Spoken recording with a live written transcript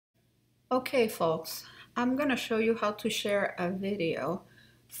Okay, folks, I'm going to show you how to share a video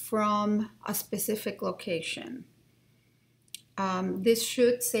from a specific location. This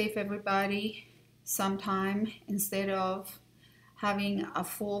should save everybody some time instead of having a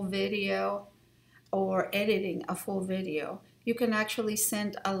full video or editing a full video. You can actually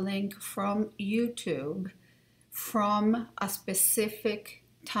send a link from YouTube from a specific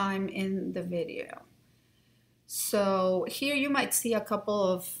time in the video. So here you might see a couple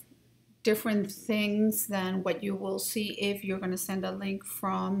of different things than what you will see if you're going to send a link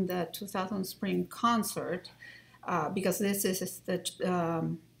from the 2000 Spring Concert, because this is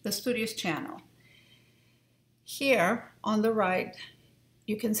the studio's channel. Here on the right,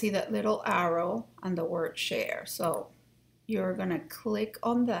 you can see that little arrow and the word share. So you're going to click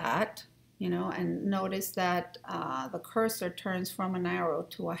on that, and notice that the cursor turns from an arrow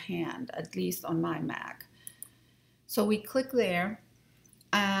to a hand, at least on my Mac. So we click there,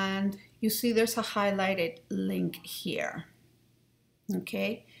 and you see there's a highlighted link here.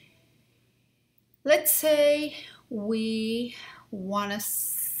 Okay, let's say we want to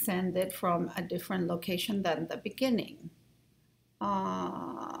send it from a different location than the beginning.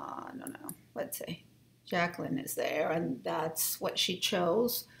 I don't know, let's say Jacqueline is there and that's what she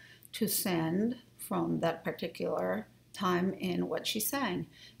chose to send from that particular time in what she sang.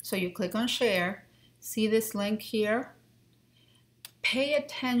 So you click on share, see this link here. Pay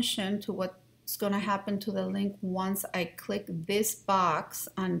attention to what's going to happen to the link once I click this box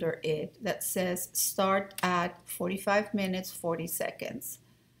under it that says start at 45 minutes 40 seconds.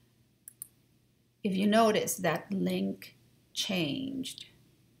 If you notice, that link changed.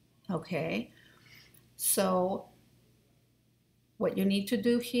 Okay, so what you need to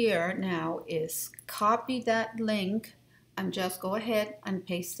do here now is copy that link and just go ahead and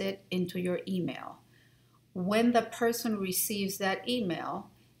paste it into your email. When the person receives that email,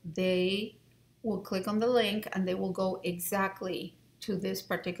 they will click on the link and they will go exactly to this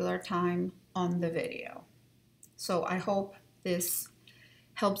particular time on the video. So I hope this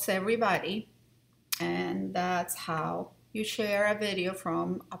helps everybody, and that's how you share a video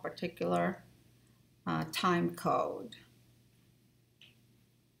from a particular time code.